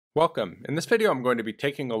Welcome. In this video I'm going to be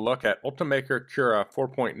taking a look at Ultimaker Cura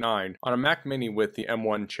 4.9 on a Mac Mini with the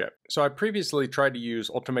M1 chip. So I previously tried to use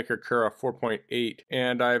Ultimaker Cura 4.8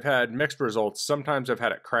 and I've had mixed results. Sometimes I've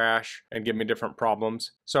had it crash and give me different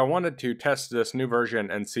problems. So I wanted to test this new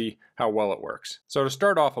version and see how well it works. So to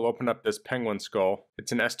start off, I'll open up this penguin skull.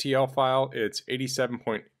 It's an STL file. It's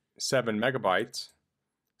 87.7 megabytes.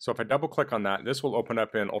 So if I double click on that, this will open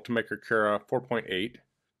up in Ultimaker Cura 4.8.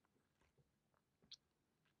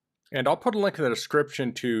 And I'll put a link in the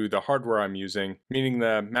description to the hardware I'm using, meaning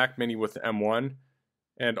the Mac Mini with the M1,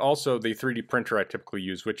 and also the 3D printer I typically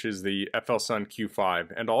use, which is the FLSun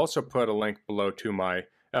Q5. And I'll also put a link below to my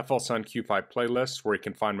FLSun Q5 playlist where you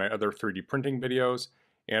can find my other 3D printing videos,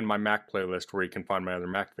 and my Mac playlist where you can find my other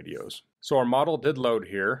Mac videos. So our model did load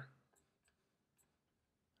here.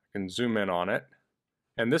 I can zoom in on it.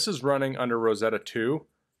 And this is running under Rosetta 2,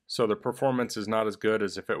 so the performance is not as good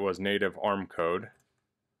as if it was native ARM code.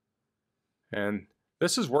 And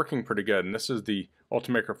this is working pretty good, and this is the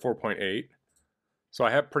Ultimaker 4.8. So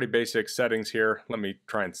I have pretty basic settings here. Let me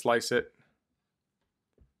try and slice it.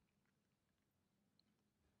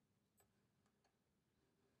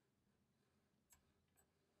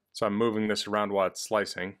 So I'm moving this around while it's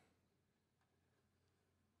slicing.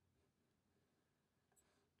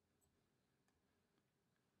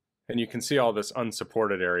 And you can see all this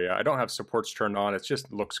unsupported area. I don't have supports turned on, it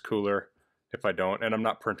just looks cooler if I don't, and I'm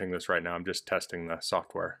not printing this right now, I'm just testing the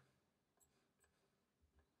software.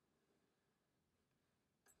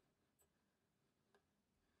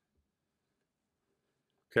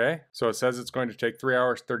 Okay, so it says it's going to take 3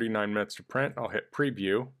 hours 39 minutes to print. I'll hit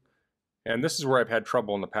preview, and this is where I've had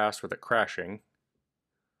trouble in the past with it crashing.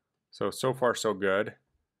 So far so good.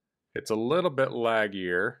 It's a little bit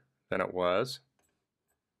laggier than it was.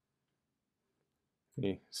 Let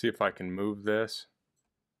me see if I can move this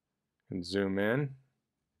and zoom in.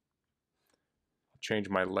 I'll change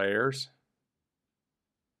my layers.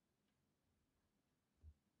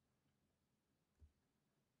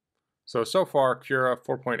 So far Cura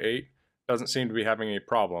 4.8 doesn't seem to be having any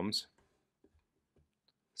problems.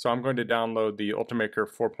 So I'm going to download the Ultimaker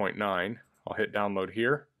 4.9. I'll hit download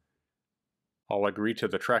here. I'll agree to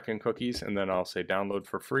the tracking cookies and then I'll say download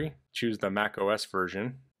for free. Choose the Mac OS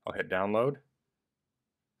version. I'll hit download.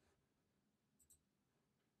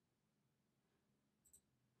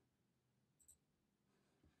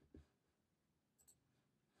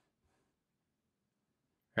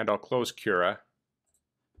 And I'll close Cura.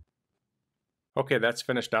 Okay, that's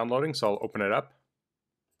finished downloading, so I'll open it up.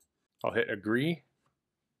 I'll hit agree.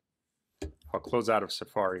 I'll close out of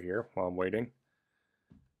Safari here while I'm waiting.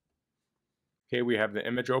 Okay, we have the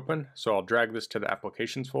image open, so I'll drag this to the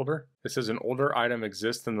applications folder. This says an older item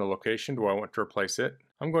exists in the location. Do I want to replace it?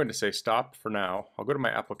 I'm going to say stop for now. I'll go to my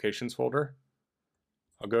applications folder.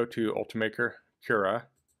 I'll go to Ultimaker Cura,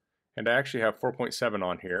 and I actually have 4.7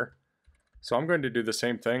 on here. So I'm going to do the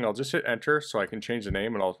same thing. I'll just hit enter so I can change the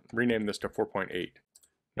name, and I'll rename this to 4.8.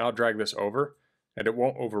 Now I'll drag this over and it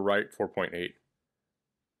won't overwrite 4.8.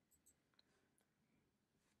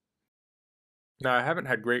 Now I haven't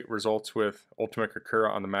had great results with Ultimaker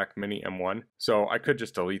Cura on the Mac Mini M1, so I could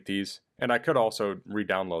just delete these and I could also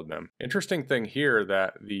re-download them. Interesting thing here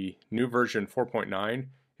that the new version 4.9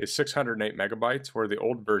 is 608 megabytes, where the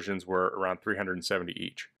old versions were around 370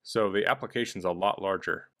 each. So the application's a lot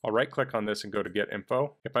larger. I'll right click on this and go to get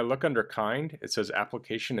info. If I look under kind, it says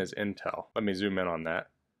application is Intel. Let me zoom in on that.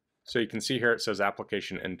 So you can see here it says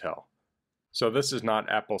application Intel. So this is not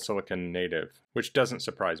Apple Silicon native, which doesn't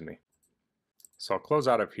surprise me. So I'll close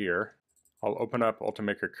out of here. I'll open up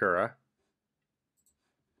Ultimaker Cura.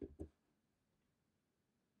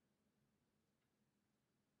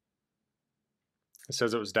 It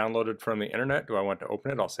says it was downloaded from the internet. Do I want to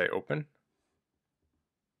open it? I'll say open.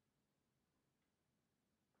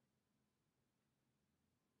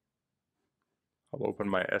 I'll open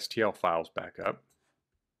my STL files back up.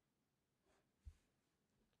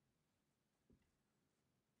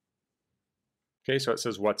 Okay, so it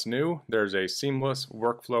says what's new. There's a seamless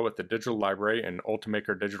workflow with the digital library and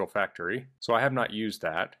Ultimaker Digital Factory. So I have not used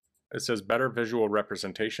that. It says better visual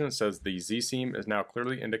representation. It says the Z-seam is now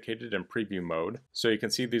clearly indicated in preview mode. So you can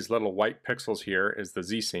see these little white pixels here is the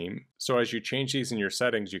Z-seam. So as you change these in your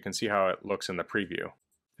settings, you can see how it looks in the preview.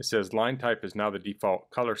 It says line type is now the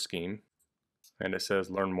default color scheme. And it says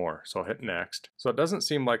learn more. So I'll hit next. So it doesn't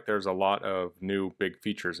seem like there's a lot of new big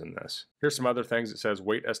features in this. Here's some other things. It says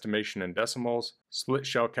weight estimation in decimals, split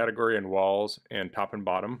shell category in walls and top and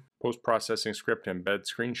bottom, post-processing script embed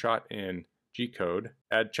screenshot in G-code,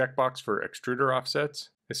 add checkbox for extruder offsets.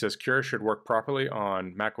 It says Cura should work properly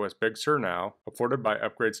on macOS Big Sur now, afforded by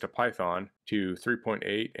upgrades to Python to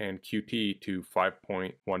 3.8 and Qt to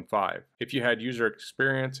 5.15. If you had user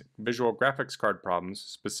experience visual graphics card problems,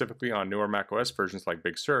 specifically on newer macOS versions like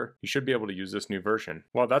Big Sur, you should be able to use this new version.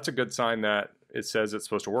 Well, that's a good sign that it says it's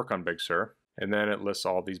supposed to work on Big Sur, and then it lists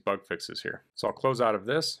all these bug fixes here. So I'll close out of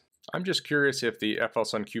this. I'm just curious if the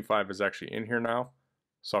FLSun Q5 is actually in here now,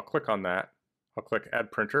 so I'll click on that. I'll click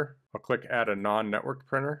Add Printer. I'll click Add a Non-Networked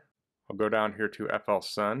Printer. I'll go down here to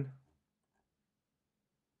FLSun.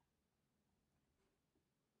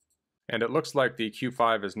 And it looks like the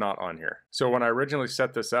Q5 is not on here. So when I originally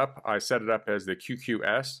set this up, I set it up as the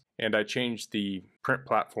QQS, and I changed the print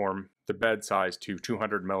platform, the bed size, to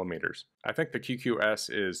 200 millimeters. I think the QQS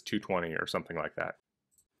is 220 or something like that.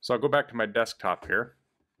 So I'll go back to my desktop here,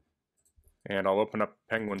 and I'll open up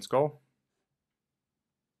Penguin Skull.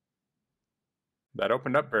 That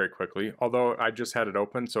opened up very quickly, although I just had it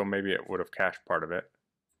open, so maybe it would have cached part of it.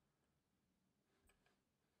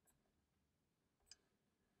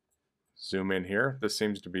 Zoom in here. This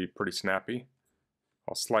seems to be pretty snappy.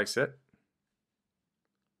 I'll slice it.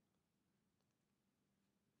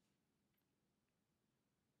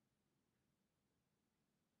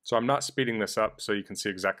 So I'm not speeding this up so you can see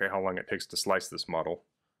exactly how long it takes to slice this model.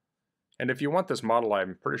 And if you want this model,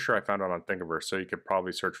 I'm pretty sure I found it on Thingiverse, so you could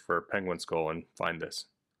probably search for Penguin Skull and find this.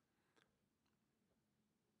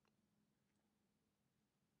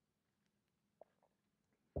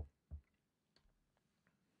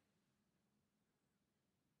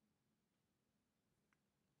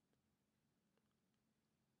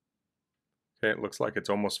 Okay, it looks like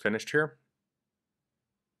it's almost finished here.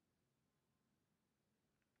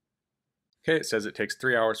 Okay, it says it takes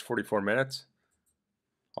 3 hours 44 minutes.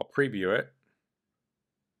 I'll preview it.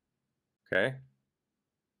 Okay.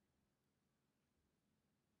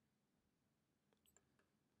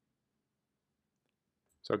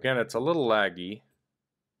 So again, it's a little laggy.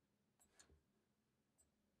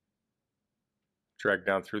 Drag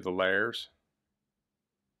down through the layers.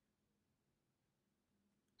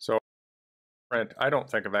 So I don't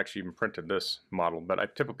think I've actually even printed this model, but I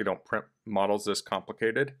typically don't print models this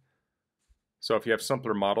complicated. So if you have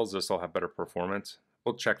simpler models, this will have better performance.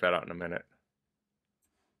 We'll check that out in a minute.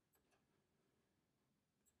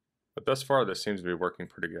 But thus far, this seems to be working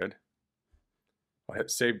pretty good. I'll hit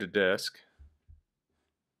Save to Disk.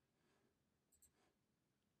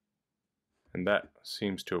 And that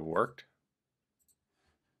seems to have worked.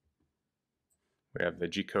 We have the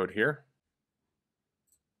G-code here.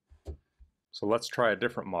 So let's try a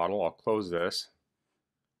different model. I'll close this.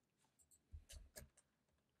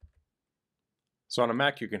 So on a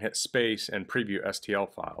Mac, you can hit space and preview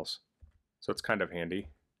STL files. So it's kind of handy.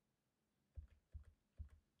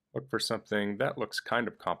 Look for something that looks kind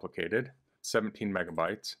of complicated. 17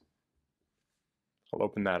 megabytes. I'll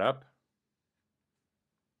open that up.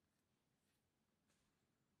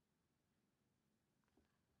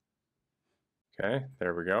 Okay,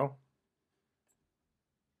 there we go.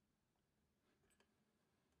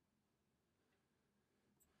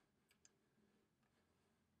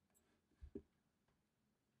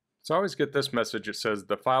 So I always get this message. It says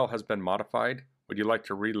the file has been modified. Would you like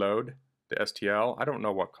to reload the STL? I don't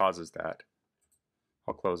know what causes that.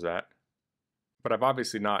 I'll close that. But I've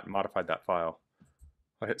obviously not modified that file.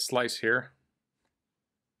 I'll hit slice here.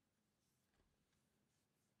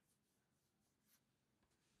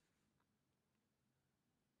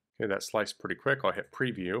 Okay, that sliced pretty quick. I'll hit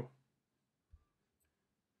preview.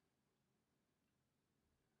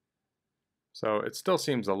 So it still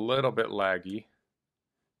seems a little bit laggy.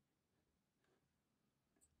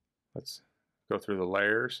 Let's go through the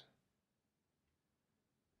layers.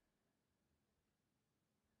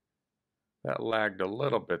 That lagged a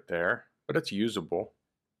little bit there, but it's usable.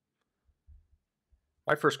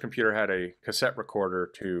 My first computer had a cassette recorder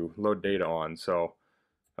to load data on, so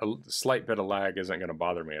a slight bit of lag isn't going to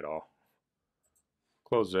bother me at all.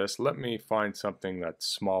 Close this. Let me find something that's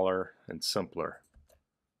smaller and simpler.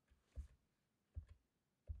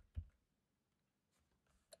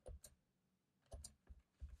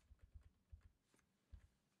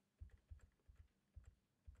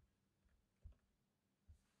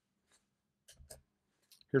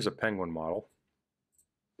 Here's a penguin model.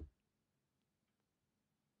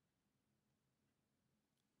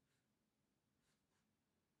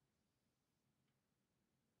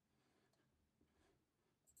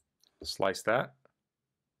 Slice that.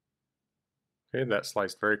 Okay, that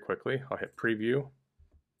sliced very quickly. I'll hit preview.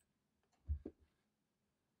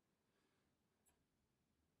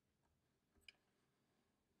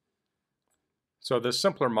 So this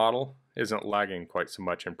simpler model isn't lagging quite so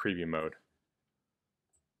much in preview mode.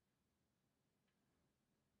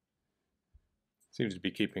 Seems to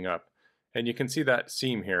be keeping up. And you can see that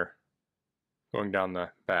seam here going down the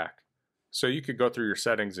back. So you could go through your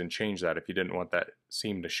settings and change that if you didn't want that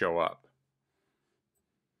seam to show up.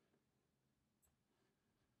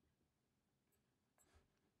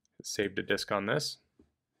 Saved a disk on this.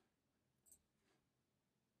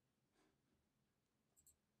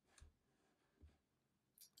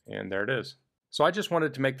 And there it is. So I just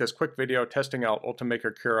wanted to make this quick video testing out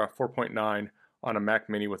Ultimaker Cura 4.9 on a Mac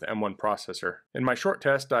Mini with M1 processor. In my short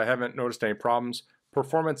test, I haven't noticed any problems.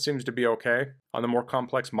 Performance seems to be okay. On the more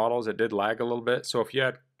complex models, it did lag a little bit. So if you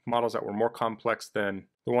had models that were more complex than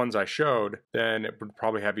the ones I showed, then it would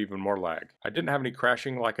probably have even more lag. I didn't have any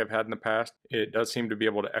crashing like I've had in the past. It does seem to be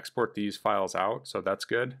able to export these files out, so that's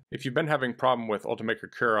good. If you've been having problem with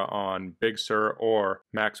Ultimaker Cura on Big Sur or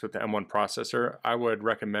Macs with the M1 processor, I would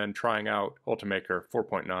recommend trying out Ultimaker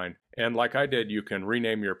 4.9. And like I did, you can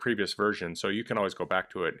rename your previous version, so you can always go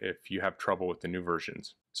back to it if you have trouble with the new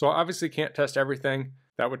versions. So I obviously can't test everything.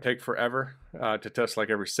 That would take forever to test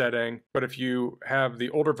like every setting. But if you have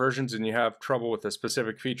the older versions and you have trouble with a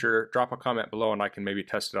specific feature, drop a comment below and I can maybe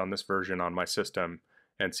test it on this version on my system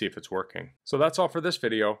and see if it's working. So that's all for this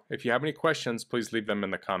video. If you have any questions, please leave them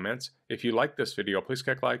in the comments. If you like this video, please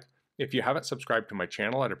click like. If you haven't subscribed to my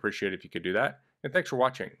channel, I'd appreciate it if you could do that. And thanks for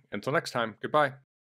watching. Until next time, goodbye.